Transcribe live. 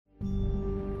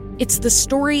It's the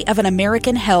story of an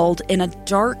American held in a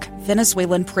dark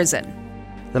Venezuelan prison.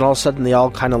 Then all of a sudden they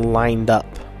all kind of lined up.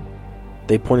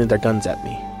 They pointed their guns at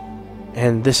me.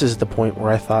 And this is the point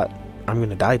where I thought, I'm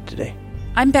going to die today.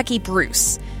 I'm Becky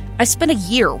Bruce. I spent a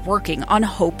year working on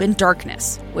Hope in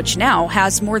Darkness, which now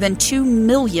has more than 2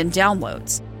 million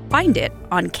downloads. Find it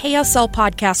on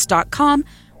kslpodcast.com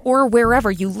or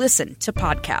wherever you listen to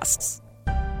podcasts.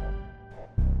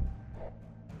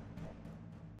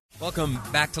 Welcome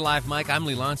back to Live Mike. I'm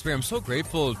Lee Lonsberry. I'm so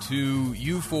grateful to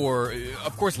you for,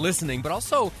 of course, listening, but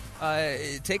also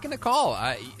taking a call.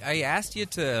 I asked you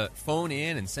to phone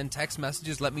in and send text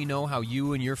messages. Let me know how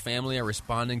you and your family are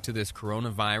responding to this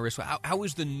coronavirus. How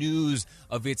is the news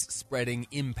of its spreading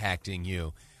impacting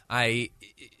you?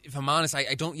 If I'm honest,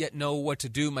 I don't yet know what to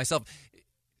do myself.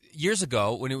 Years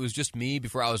ago, when it was just me,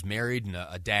 before I was married and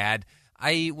a dad,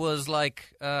 I was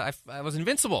like, I was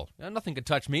invincible. Nothing could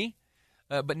touch me.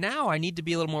 But now I need to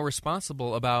be a little more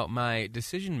responsible about my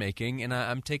decision-making, and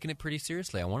I'm taking it pretty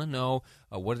seriously. I want to know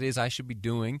what it is I should be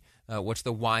doing, what's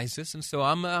the wisest, and so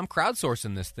I'm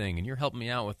crowdsourcing this thing, and you're helping me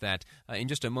out with that. In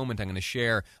just a moment, I'm going to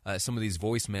share some of these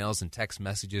voicemails and text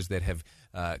messages that have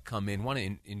come in. I want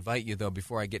to invite you, though,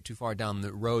 before I get too far down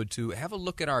the road, to have a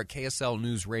look at our KSL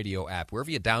News Radio app.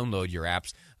 Wherever you download your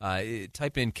apps,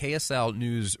 type in KSL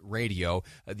News Radio.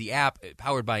 The app,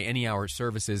 powered by Any Hour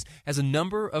Services, has a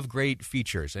number of great features.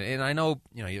 And I know,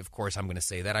 of course, I'm going to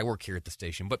say that. I work here at the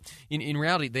station. But in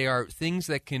reality, they are things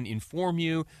that can inform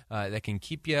you, that can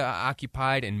keep you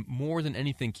occupied, and more than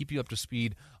anything, keep you up to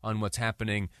speed on what's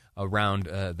happening around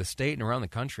the state and around the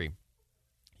country.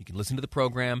 You can listen to the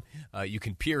program. You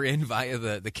can peer in via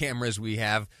the cameras we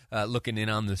have looking in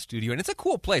on the studio. And it's a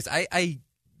cool place.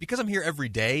 Because I'm here every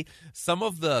day, some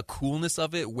of the coolness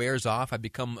of it wears off. I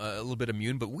become a little bit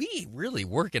immune, but we really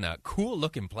work in a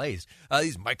cool-looking place.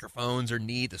 These microphones are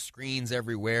neat, the screens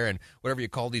everywhere, and whatever you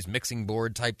call these mixing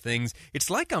board type things.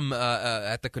 It's like I'm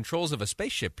at the controls of a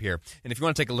spaceship here. And if you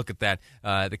want to take a look at that,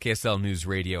 the KSL News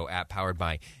Radio app powered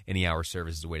by Any Hour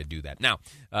Service is a way to do that. Now,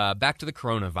 back to the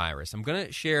coronavirus. I'm going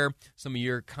to share some of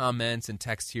your comments and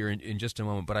texts here in just a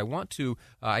moment, but I want to,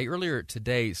 I earlier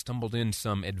today stumbled in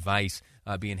some advice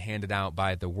being handed out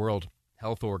by the World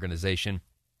Health Organization.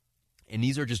 And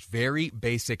these are just very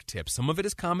basic tips. Some of it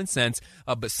is common sense,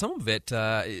 but some of it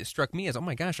struck me as, oh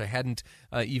my gosh, I hadn't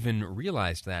even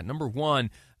realized that. Number one,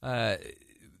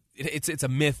 it's a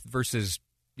myth versus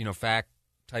fact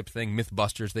type thing,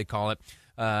 Mythbusters they call it.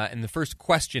 And the first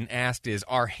question asked is,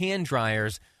 are hand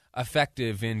dryers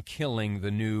effective in killing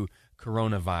the new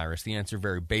coronavirus? The answer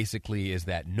very basically is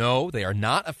that no, they are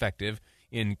not effective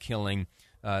in killing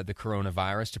the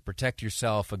coronavirus. To protect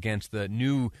yourself against the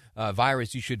new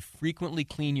virus, you should frequently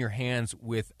clean your hands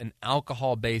with an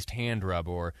alcohol-based hand rub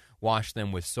or wash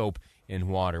them with soap and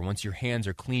water. Once your hands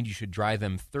are cleaned, you should dry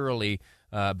them thoroughly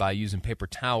by using paper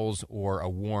towels or a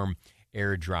warm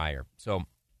air dryer. So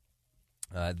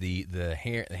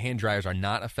the hand dryers are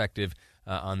not effective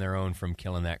on their own from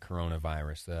killing that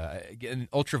coronavirus. Again,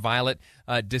 ultraviolet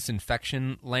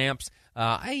disinfection lamps.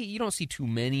 You don't see too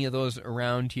many of those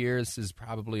around here. This is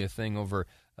probably a thing over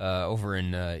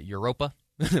in Europa,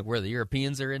 where the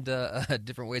Europeans are into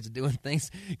different ways of doing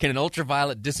things. Can an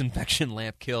ultraviolet disinfection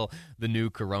lamp kill the new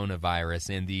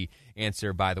coronavirus? And the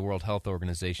answer by the World Health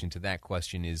Organization to that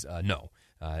question is no.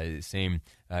 Same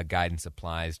guidance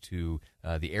applies to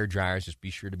the air dryers. Just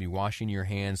be sure to be washing your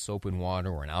hands, soap and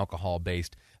water, or an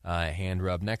alcohol-based hand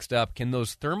rub. Next up, can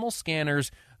those thermal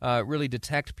scanners really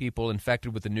detect people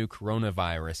infected with the new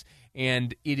coronavirus?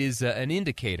 And it is an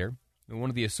indicator. One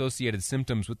of the associated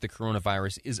symptoms with the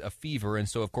coronavirus is a fever, and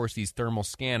so, of course, these thermal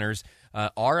scanners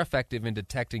are effective in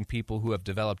detecting people who have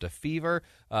developed a fever.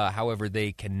 However,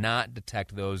 they cannot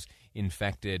detect those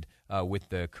infected with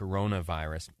the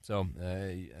coronavirus. So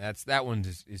that one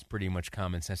is pretty much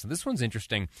common sense. So this one's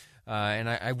interesting, and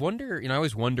I wonder, I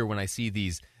always wonder when I see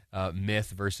these myth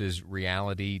versus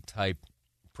reality type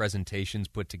presentations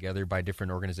put together by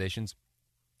different organizations.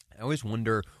 I always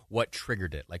wonder what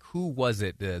triggered it. Like, who was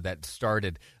it that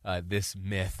started this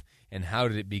myth, and how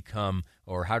did it become,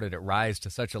 or how did it rise to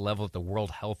such a level that the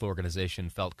World Health Organization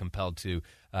felt compelled to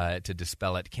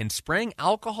dispel it? Can spraying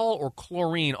alcohol or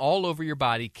chlorine all over your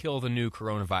body kill the new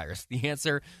coronavirus? The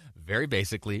answer, very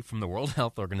basically, from the World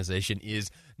Health Organization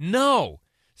is no.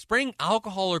 Spraying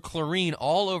alcohol or chlorine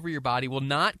all over your body will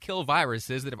not kill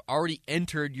viruses that have already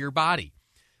entered your body.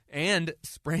 And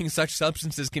spraying such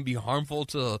substances can be harmful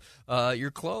to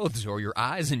your clothes or your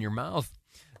eyes and your mouth.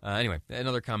 Anyway,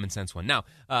 another common sense one. Now,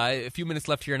 a few minutes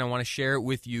left here, and I want to share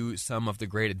with you some of the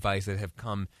great advice that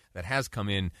has come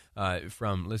in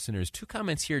from listeners. 2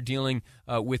 comments here dealing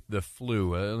with the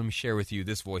flu. Let me share with you.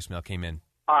 This voicemail came in.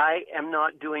 I am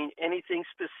not doing anything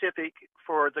specific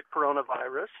for the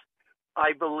coronavirus.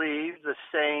 I believe the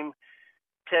same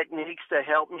techniques that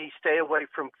help me stay away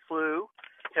from flu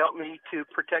help me to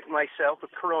protect myself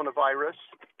with coronavirus.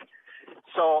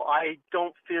 So I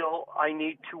don't feel I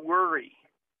need to worry.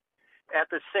 At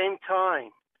the same time,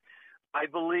 I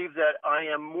believe that I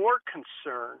am more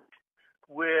concerned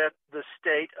with the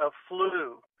state of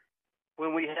flu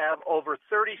when we have over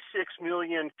 36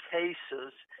 million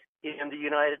cases in the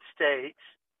United States.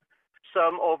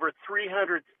 Some over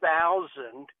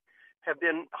 300,000 have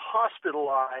been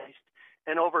hospitalized,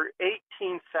 and over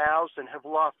 18,000 have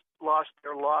lost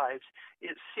their lives.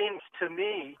 It seems to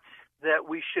me that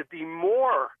we should be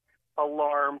more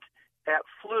alarmed at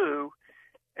flu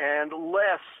and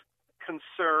less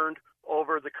concerned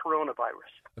over the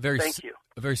coronavirus. Thank you.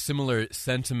 A very similar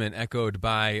sentiment echoed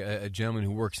by a gentleman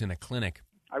who works in a clinic.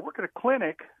 I work at a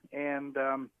clinic, and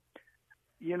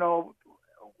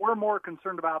we're more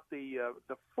concerned about the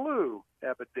flu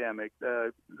epidemic.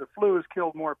 The flu has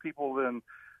killed more people than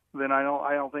I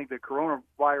don't think the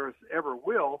coronavirus ever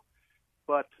will.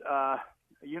 But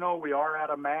we are out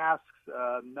of masks.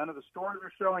 None of the stores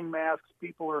are selling masks.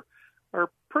 People are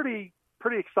pretty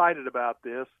excited about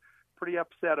this, pretty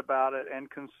upset about it, and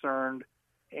concerned,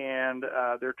 and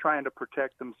they're trying to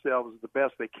protect themselves the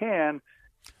best they can.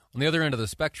 On the other end of the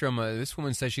spectrum, this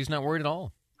woman says she's not worried at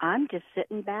all. I'm just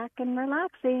sitting back and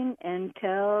relaxing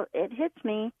until it hits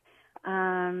me.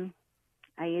 I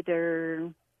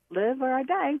either live or I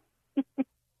die.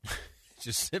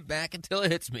 Just sit back until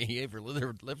it hits me, either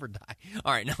live or die.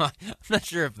 All right, now, I'm not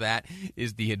sure if that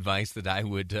is the advice that I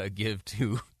would give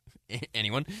to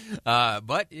anyone.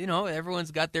 But, everyone's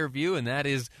got their view, and that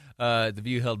is the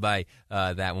view held by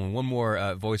that one. One more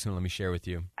voicemail let me share with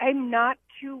you. I'm not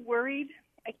too worried.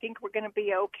 I think we're going to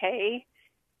be okay.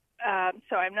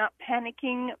 So I'm not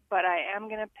panicking, but I am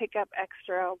going to pick up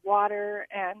extra water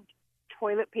and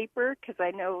toilet paper because I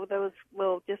know those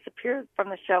will disappear from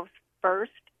the shelves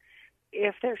first.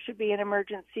 If there should be an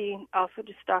emergency, also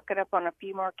just stock it up on a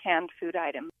few more canned food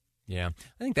items. Yeah,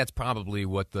 I think that's probably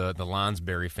what the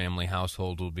Lonsberry family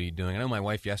household will be doing. I know my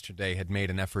wife yesterday had made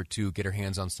an effort to get her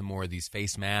hands on some more of these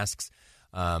face masks.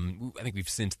 I think we've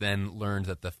since then learned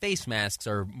that the face masks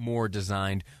are more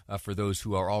designed for those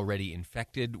who are already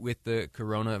infected with the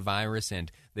coronavirus,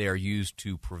 and they are used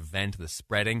to prevent the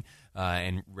spreading,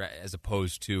 as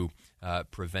opposed to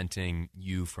preventing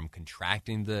you from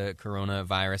contracting the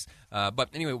coronavirus. But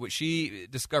anyway, what she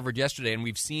discovered yesterday, and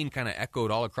we've seen kind of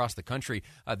echoed all across the country,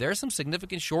 there are some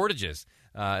significant shortages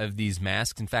of these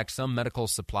masks. In fact, some medical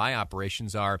supply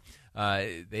operations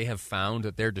they have found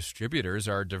that their distributors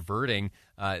are diverting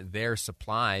their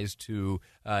supplies to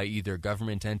either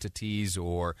government entities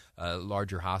or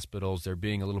larger hospitals. They're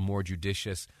being a little more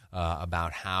judicious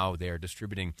about how they're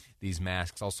distributing these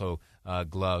masks, also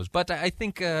gloves. But I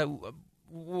think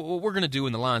what we're going to do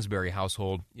in the Lonsberry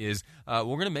household is we're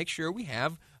going to make sure we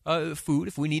have food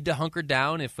if we need to hunker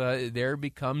down, if there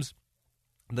becomes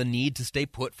the need to stay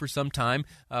put for some time,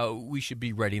 we should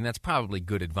be ready. And that's probably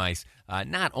good advice,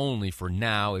 not only for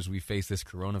now as we face this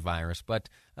coronavirus, but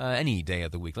any day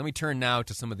of the week. Let me turn now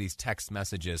to some of these text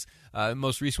messages.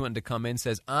 Most recent one to come in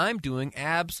says, I'm doing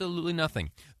absolutely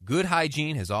nothing. Good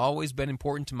hygiene has always been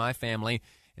important to my family,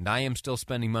 and I am still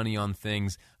spending money on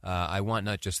things I want,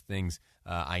 not just things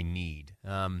I need.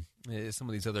 Some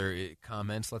of these other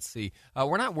comments, let's see.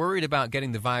 We're not worried about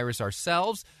getting the virus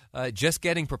ourselves, just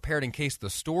getting prepared in case the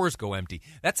stores go empty.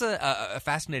 That's a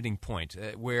fascinating point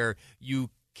where you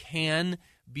can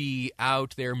be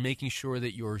out there making sure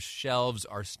that your shelves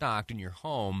are stocked in your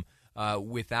home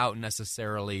without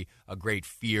necessarily a great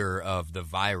fear of the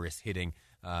virus hitting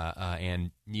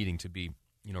and needing to be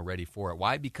ready for it.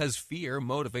 Why? Because fear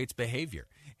motivates behavior.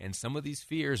 And some of these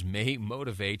fears may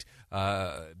motivate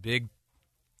big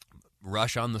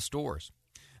rush on the stores.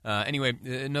 Anyway,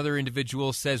 another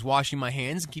individual says washing my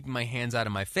hands and keeping my hands out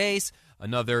of my face.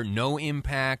 Another, no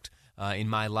impact in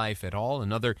my life at all.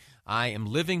 Another, I am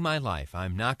living my life.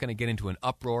 I'm not going to get into an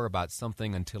uproar about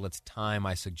something until it's time.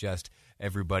 I suggest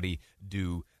everybody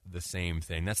do the same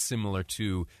thing. That's similar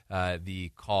to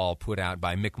the call put out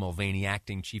by Mick Mulvaney,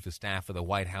 acting chief of staff of the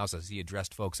White House, as he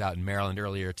addressed folks out in Maryland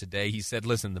earlier today. He said,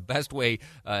 listen, the best way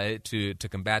to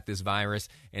combat this virus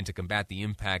and to combat the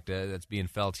impact that's being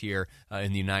felt here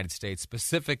in the United States,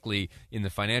 specifically in the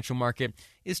financial market,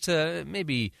 is to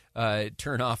maybe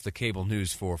turn off the cable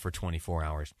news for 24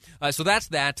 hours. So that's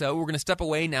that. We're going to step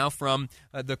away now from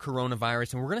the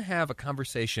coronavirus, and we're going to have a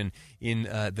conversation in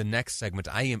the next segment.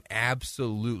 I am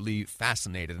absolutely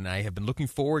fascinated, and I have been looking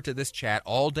forward to this chat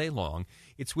all day long.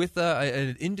 It's with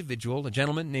an individual, a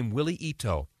gentleman named Willie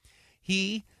Ito.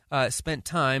 He spent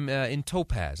time in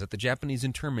Topaz at the Japanese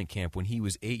internment camp when he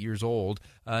was 8 years old.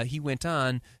 He went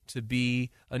on to be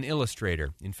an illustrator.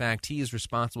 In fact, he is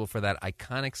responsible for that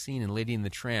iconic scene in Lady and the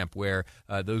Tramp where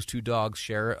those two dogs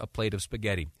share a plate of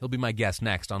spaghetti. He'll be my guest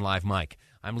next on Live Mike.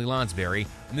 I'm Lee Lonsberry,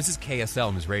 and this is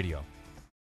KSL News Radio.